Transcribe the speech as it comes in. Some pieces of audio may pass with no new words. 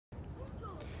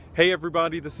Hey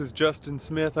everybody, this is Justin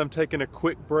Smith. I'm taking a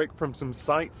quick break from some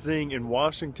sightseeing in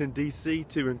Washington, D.C.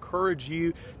 to encourage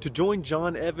you to join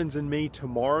Jon Evans and me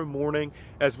tomorrow morning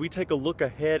as we take a look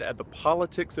ahead at the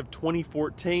politics of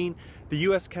 2014. The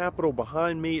U.S. Capitol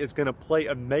behind me is going to play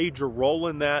a major role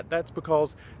in that. That's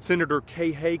because Senator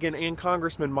Kay Hagan and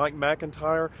Congressman Mike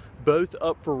McIntyre, both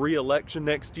up for re-election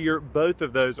next year. Both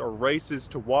of those are races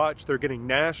to watch. They're getting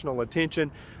national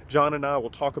attention. Jon and I will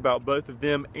talk about both of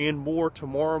them and more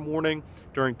tomorrow morning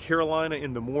during Carolina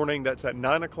in the Morning. That's at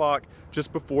 9 o'clock,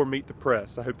 just before Meet the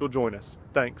Press. I hope you'll join us.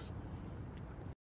 Thanks.